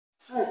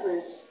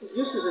students, in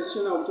today's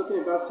presentation I'll be talking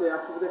about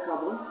activated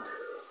carbon.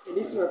 In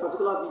this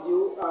particular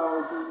video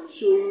I'll be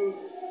showing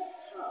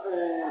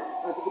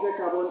activated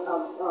carbon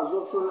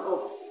absorption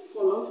of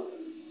color.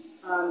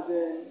 And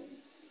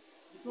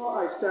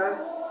before I start,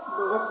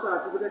 what is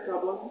activated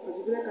carbon?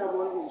 Activated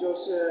carbon is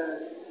just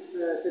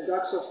a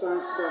dark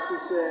substance that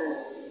is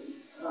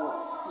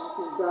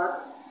dark.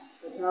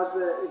 It has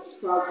it's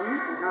cloudy.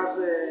 It has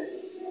a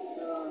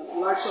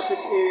large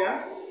surface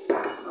area.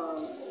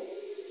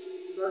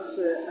 That's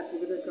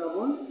activated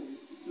carbon.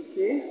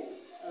 Okay.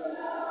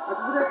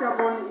 Activated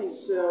carbon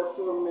is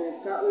from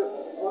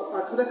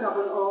activated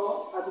carbon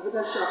or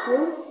activated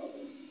charcoal.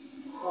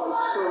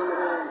 It's from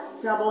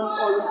carbon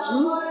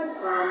origin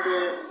and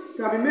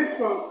can be made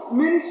from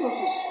many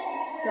sources.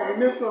 Can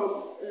be made from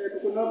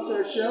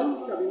coconut shell.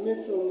 Can be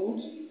made from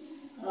wood,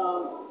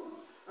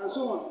 and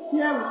so on.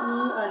 Here with me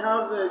I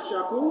have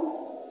charcoal.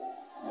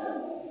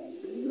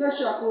 Activated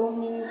charcoal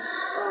means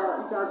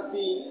it has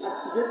been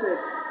activated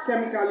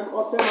chemically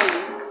or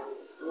thermally.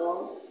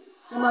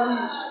 Thermally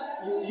is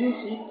you use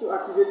heat to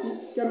activate it.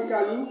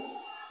 Chemically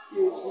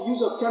is the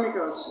use of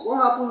chemicals. What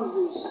happens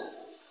is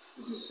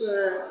this is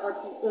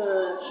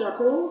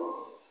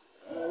charcoal.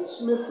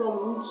 It's made from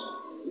wood.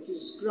 It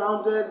is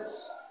grounded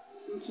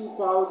into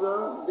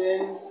powder.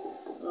 Then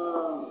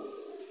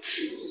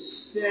it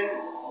is then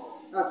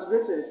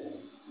activated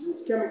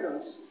with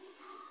chemicals.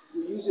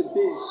 You use a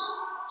base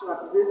to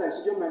activate, like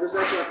sodium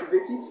hydroxide, to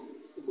activate it.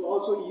 You can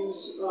also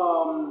use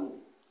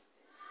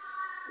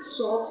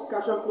salt,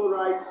 calcium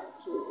chloride,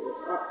 to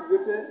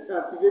activate it.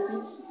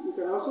 You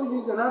can also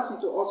use an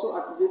acid to also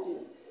activate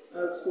it.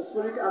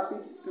 Phosphoric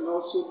acid can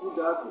also do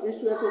that.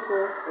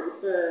 H2SO4,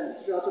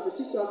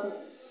 tetrasulfuric acid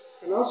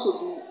can also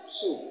do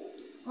so.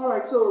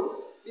 Alright,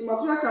 so the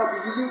materials I'll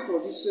be using for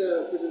this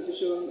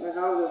presentation, I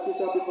have a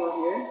filter paper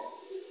here,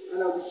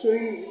 and I'll be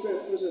showing you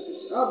different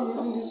processes. I'll be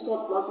using this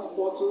cut plastic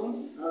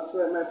bottle as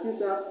my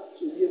filter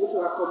to be able to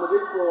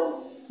accommodate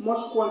for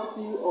much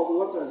quantity of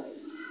water.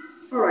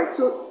 Alright,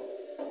 so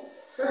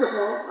first of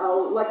all, I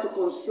would like to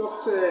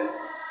construct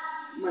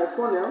my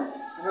funnel.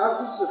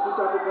 This is a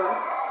filter paper.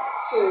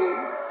 So,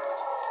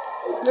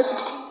 I'll place it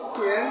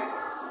here,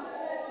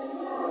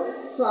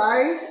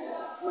 tie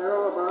my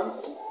rubber band,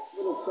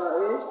 I'm going to tie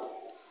it,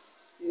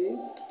 okay,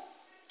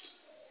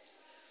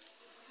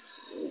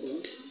 I'm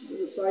going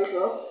to tie it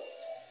up.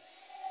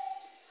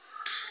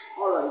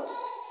 Alright,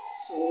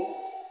 so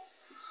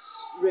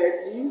it's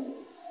ready,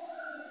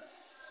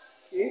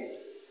 okay.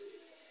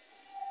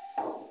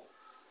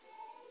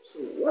 So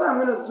what I'm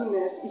going to do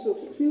next is to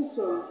fill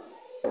some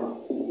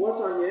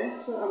water here,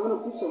 so I'm going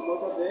to put some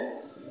water there.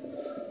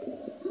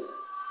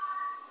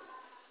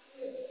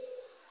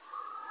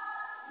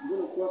 I'm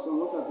going to pour some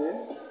water there.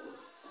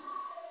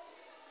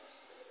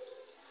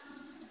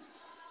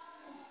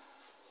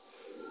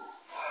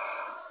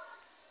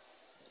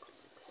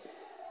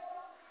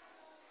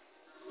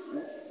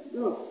 I'm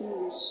going to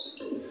fill this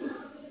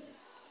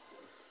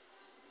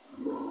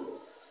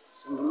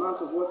some amount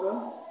of water.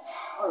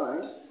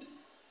 Alright,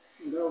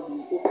 that will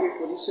be okay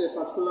for this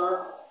particular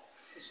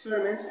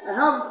experiment. I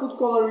have food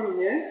coloring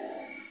here.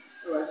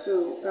 Alright, so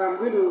I'm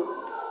going to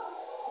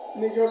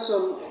measure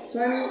some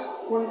tiny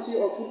quantity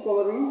of food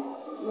coloring.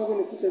 I'm not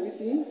going to put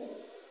everything.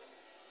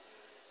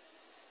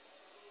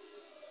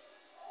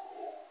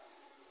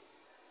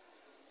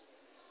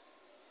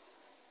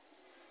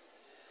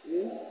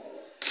 Okay,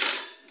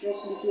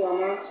 just little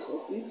amounts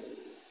of it.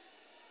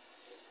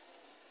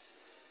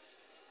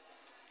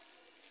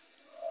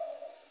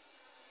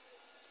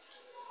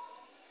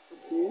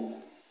 Okay.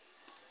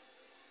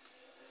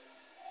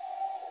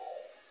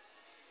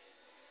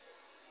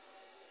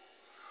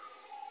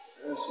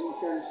 As you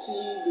can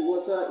see, the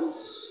water is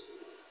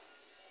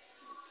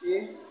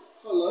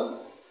colored.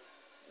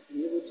 I'll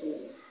be able to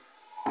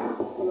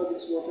color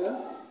this water.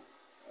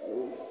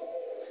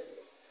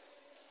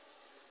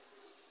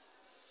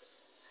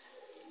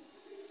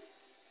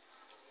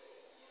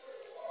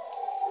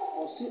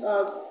 I'll still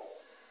add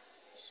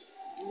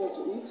more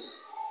to it.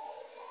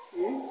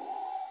 Okay.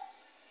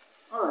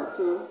 Alright,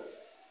 so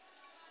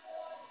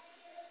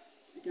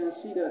you can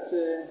see that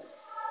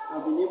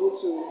I've been able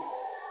to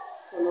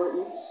color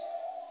it.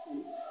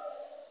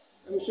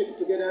 Let me shake it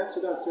together so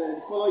that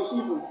the color is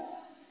even.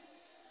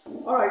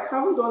 Alright,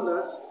 having done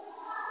that,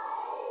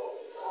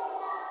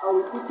 I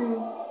will put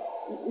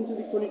it into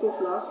the conical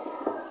flask.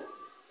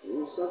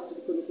 We'll start to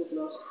the conical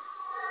flask.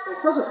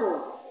 But first of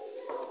all,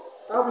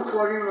 I'll be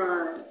pouring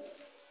my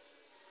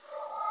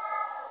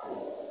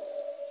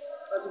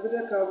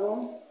activated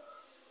carbon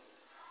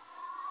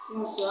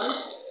inside.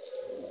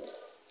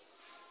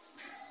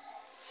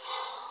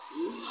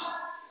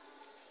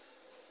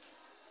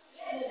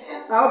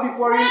 I'll be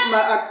pouring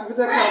my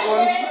activated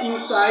carbon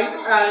inside,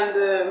 and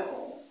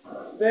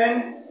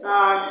then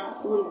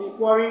I will be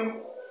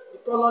pouring the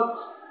colored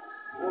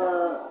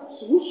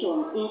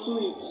solution into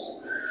it.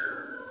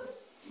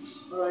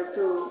 Alright,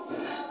 so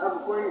I'll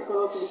be pouring the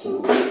colored solution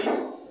into it,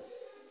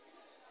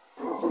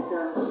 as you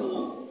can see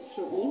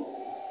shortly.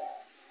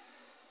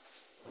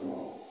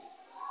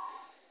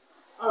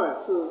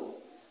 Alright, so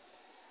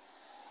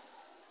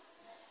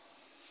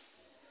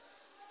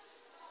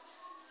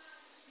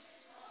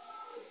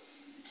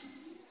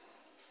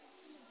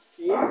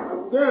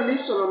going to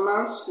leave some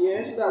amount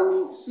here so that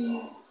we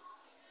see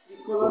the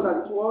color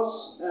that it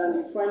was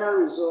and the final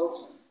result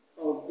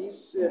of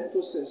this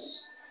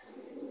process.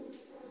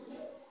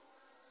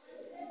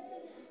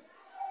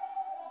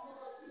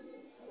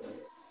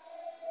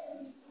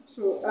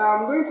 So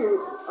I'm going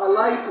to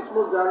allow it to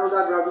flow down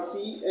under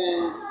gravity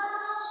and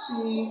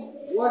see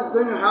what is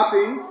going to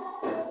happen.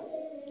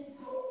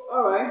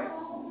 Alright.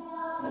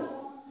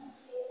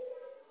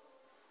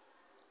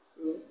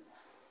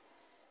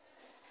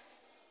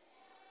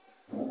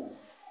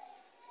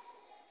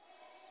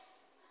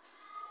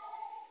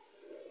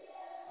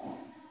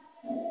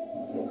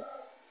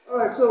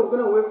 Alright, so we're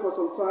going to wait for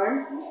some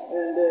time,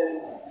 and then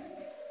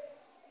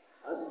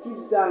as it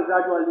drips down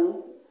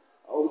gradually,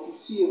 we should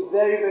see a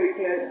very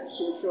clear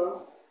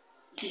solution.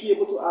 We should be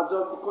able to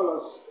absorb the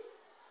colors.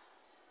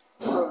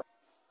 Alright.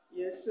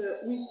 Yes,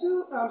 I'm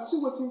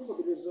still waiting for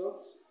the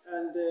results,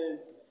 and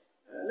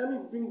let me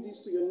bring this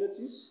to your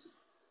notice.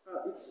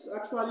 It's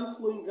actually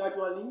flowing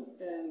gradually,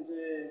 and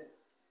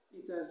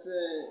it has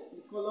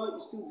the color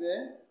is still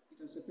there. It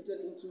has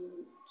separated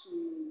into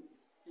two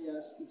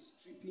layers.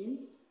 It's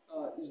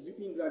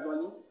dripping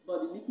gradually, but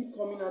the liquid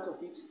coming out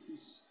of it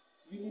is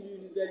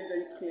really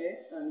very clear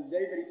and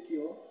very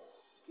pure.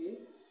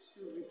 Okay,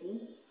 still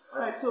dripping. All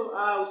right, so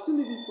I'll still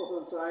leave it for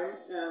some time,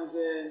 and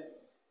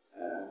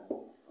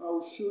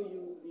I'll show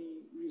you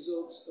the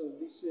results of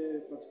this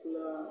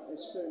particular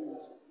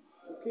experiment.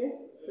 Okay,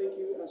 thank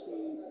you as we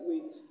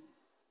wait.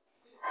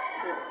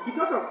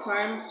 Because of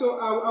time, so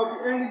I'll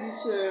be ending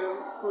this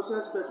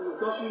process, but we've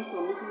gotten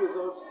some little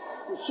results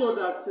to show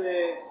that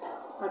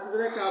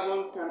activated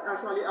carbon can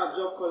actually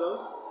absorb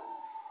colors.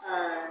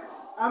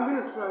 I'm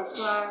going to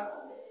transfer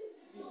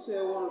this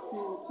one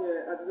filled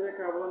with activated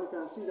carbon. You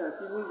can see that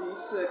even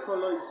this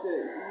color is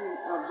even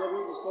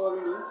absorbing,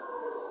 discoloring it.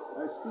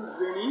 It's still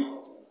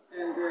draining,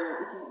 and it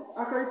will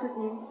actually take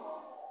me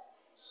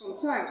some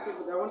time.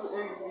 So, but I want to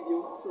end this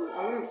video, so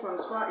I'm going to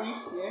transfer it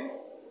here.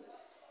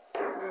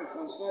 I'm going to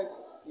transfer it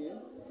here,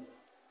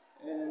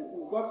 and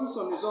we've gotten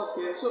some results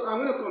here. So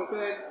I'm going to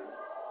compare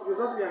the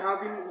result we are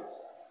having with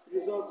the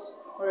results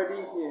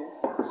already here.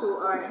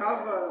 So I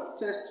have a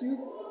test tube.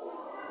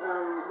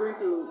 I'm going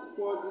to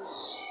pour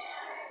this.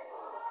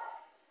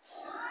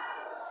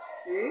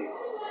 Okay,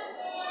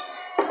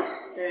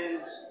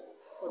 and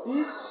for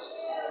this,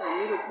 I'm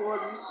going to pour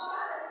this.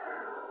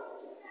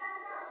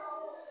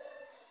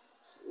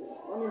 So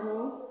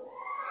anyhow,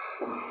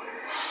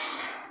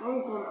 when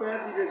we compare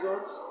the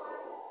results,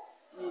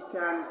 we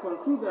can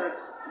conclude that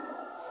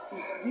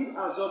it did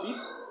absorb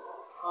it.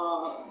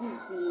 This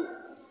is the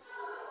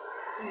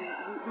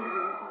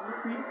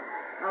liquid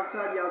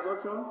after the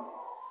absorption.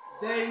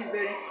 Very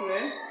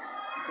clear. You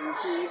can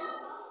see it.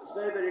 It's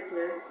very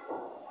clear.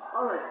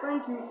 Alright,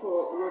 thank you for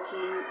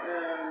watching.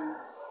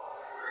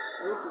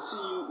 I hope to see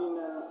you in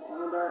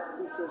another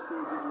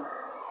interesting video.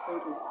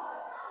 Thank you.